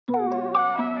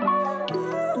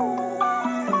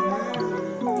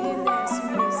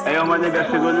Hey, yo, my nigga,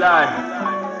 singular.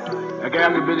 Eu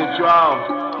quero me ver tchau.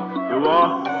 Eu vou.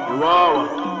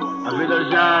 A vida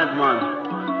urgente, mano.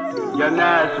 Já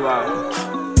nasce, mano.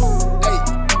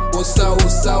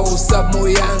 Usa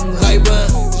moyan Raiban.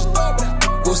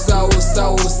 Usa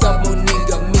mo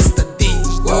nigga Mr. D.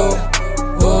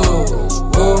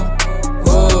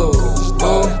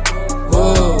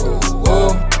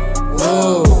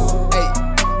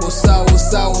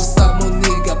 Usa mo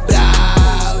nigga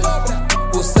Brown.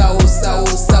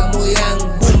 Usa moyan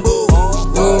Bumbo.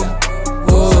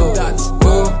 Saddath.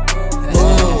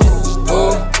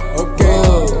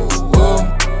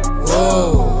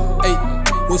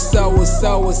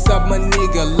 Usa my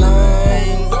nigga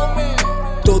line.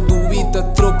 Todo ita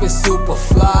tropa é super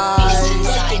fly.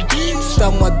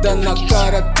 Tamo a dar na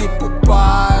cara tipo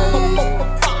pai.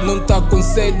 Não tá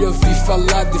aconselho a vir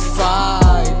falar de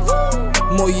fight.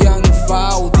 Moyan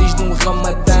Val diz num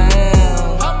Ramadã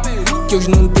que hoje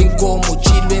não tem como,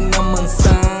 chile na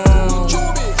mansão.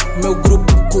 Meu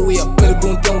grupo cuia,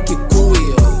 perguntam que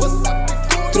cuia.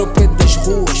 Tropa é das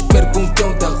ruas,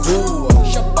 perguntam da rua.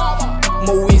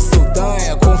 Moí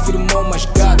Saldanha, confirmou mais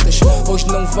gatas. Hoje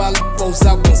não vale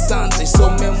pousar com santas, só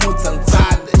mesmo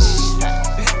zanzadas.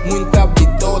 Muita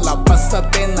bitola, passa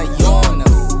até na iona.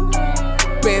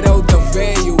 Peralta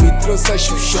veio e trouxe a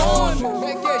xuxona.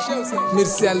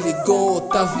 Mircea ligou,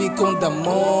 tá vi com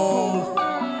Damon.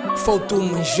 Falta o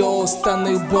manjós, tá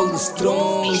no bolo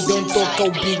strong. Deu toca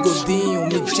o bigodinho,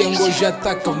 Michengo já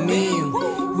tá caminho.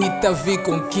 Ita vi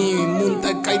com Quinho e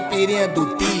muita caipirinha do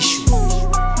ticho.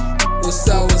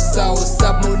 Usa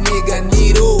mo nigga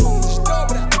Niro.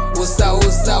 Usa mo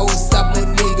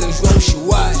nigga João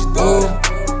Chihuahua.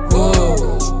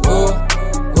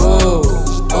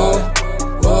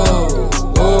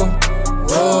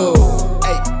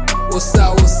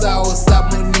 Usa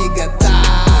mo nigga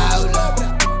Town.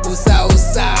 Usa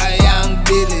Young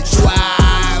Village.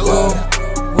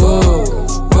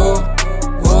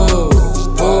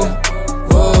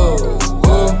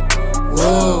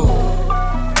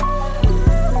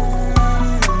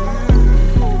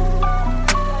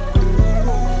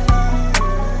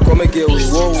 Como é que é o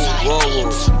Wówó?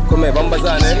 Como é? Vamos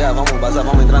bazar, né? Yeah, vamos bazar,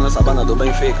 vamos entrar nessa banda do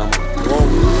Benfica, mano.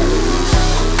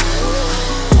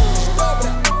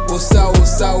 Usa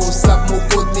mo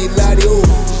cotilário.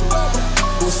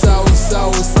 Usa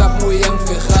mo Young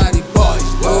Ferrari boy.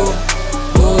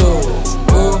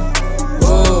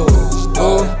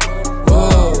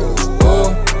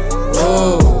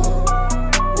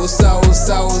 Usa